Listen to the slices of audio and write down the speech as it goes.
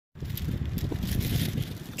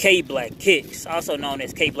K Black Kicks, also known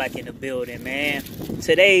as K Black in the building, man.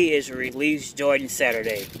 Today is Release Jordan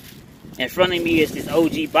Saturday. In front of me is this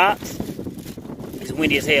OG box. It's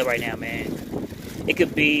windy as hell right now, man. It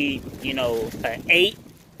could be, you know, an 8,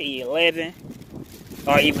 an 11,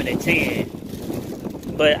 or even a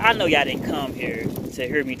 10. But I know y'all didn't come here to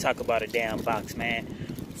hear me talk about a damn box, man.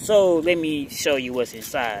 So let me show you what's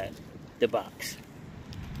inside the box.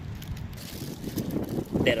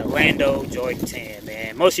 That Orlando Jordan 10,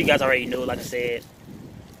 man. Most of you guys already knew, like I said,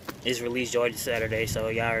 it's Release Jordan Saturday, so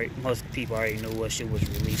y'all, most people already knew what shoe was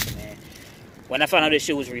releasing, man. When I found out this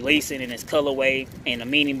shoe was releasing and its colorway and the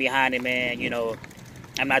meaning behind it, man, you know,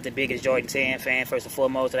 I'm not the biggest Jordan 10 fan, first and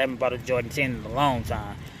foremost. I haven't bought a Jordan 10 in a long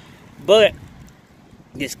time. But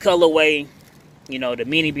this colorway, you know, the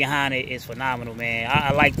meaning behind it is phenomenal, man.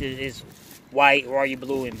 I like this. It's white, royal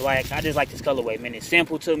blue, and black. I just like this colorway, man. It's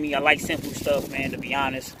simple to me. I like simple stuff, man, to be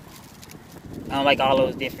honest. I don't like all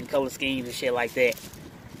those different color schemes and shit like that.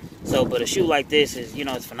 So, but a shoe like this is, you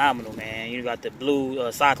know, it's phenomenal, man. You got the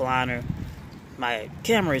blue sock liner. My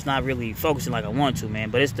camera is not really focusing like I want to, man,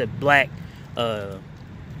 but it's the black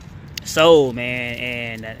sole, man,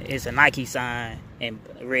 and it's a Nike sign and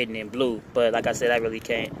written in blue. But like I said, I really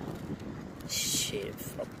can't. Shit.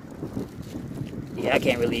 Yeah, I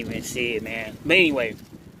can't really even see it, man. But anyway,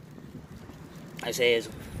 I say it's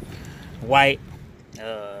white,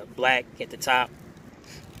 black at the top,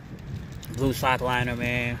 blue sock liner,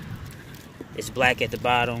 man. It's black at the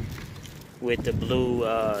bottom with the blue,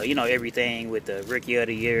 you know, everything with the Rookie of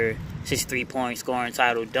the Year, 63 points, scoring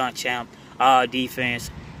title, dunk champ, all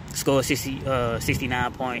defense, scored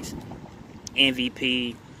 69 points,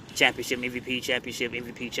 MVP, championship, MVP, championship,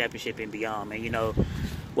 MVP, championship, and beyond, man. You know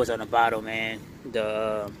what's on the bottom, man.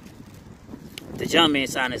 The Jumpman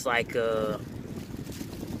sign is like a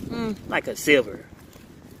silver,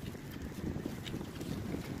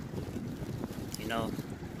 you know,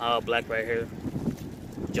 all black right here.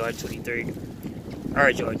 Jordan 23,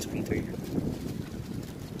 or Jordan 23.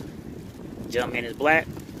 Jumpman is black.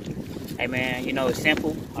 Hey, man, you know, it's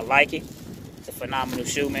simple. I like it. It's a phenomenal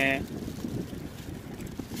shoe, man.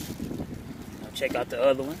 Check out the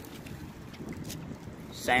other one.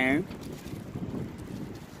 Same.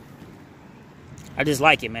 I just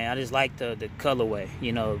like it, man. I just like the colorway.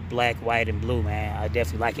 You know, black, white, and blue, man. I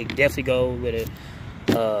definitely like it. Definitely go with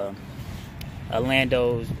a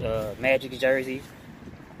Orlando's Magic jersey.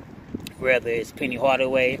 Whether it's Penny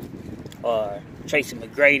Hardaway or Tracy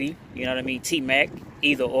McGrady. You know what I mean? T-Mac.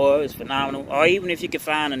 Either or is phenomenal. Or even if you can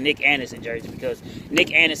find a Nick Anderson jersey, because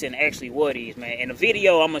Nick Anderson actually wore these, man. In the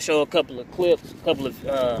video, I'm going to show a couple of clips, a couple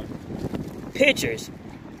of pictures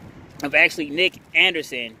of actually Nick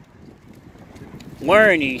Anderson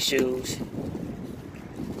wearing these shoes.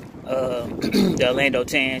 The Orlando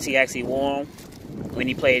 10s, he actually wore them when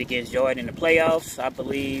he played against Jordan in the playoffs, I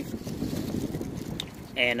believe.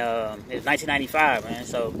 And it was 1995, man.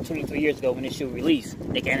 So 23 years ago when this shoe released,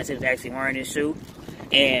 Nick Anderson was actually wearing this shoe.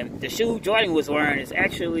 And the shoe Jordan was wearing is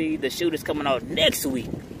actually the shoe that's coming out next week.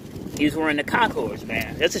 He was wearing the Concords,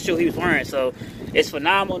 man. That's the shoe he was wearing. So it's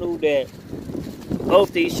phenomenal that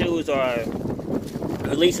both these shoes are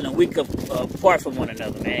releasing a week apart from one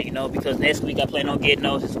another, man. You know, because next week I plan on getting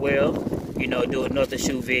those as well. You know, do another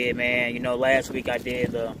shoe vid, man. You know, last week I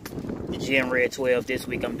did the Gym Red 12. This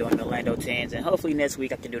week I'm doing the Orlando 10s. And hopefully next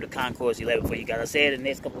week I can do the Concords 11 for you guys. I said the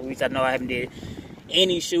next couple of weeks, I know I haven't did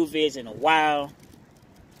any shoe vids in a while.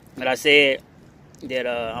 But I said that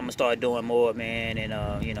I'm going to start doing more, man,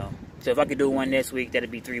 and, you know. So if I could do one next week,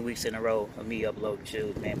 that'd be 3 weeks in a row of me uploading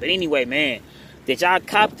shoes, man. But anyway, man, did y'all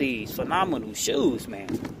cop these phenomenal shoes, man?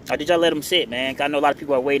 Or did y'all let them sit, man? 'Cause I know a lot of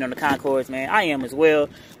people are waiting on the Concords, man. I am as well.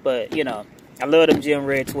 But, you know, I love them Gym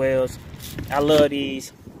Red 12s. I love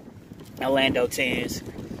these Orlando 10s.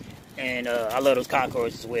 And I love those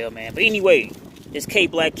Concords as well, man. But anyway, it's K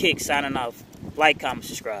Black Kick signing off. Like, comment,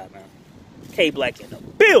 subscribe, man. K Black in the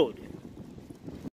building.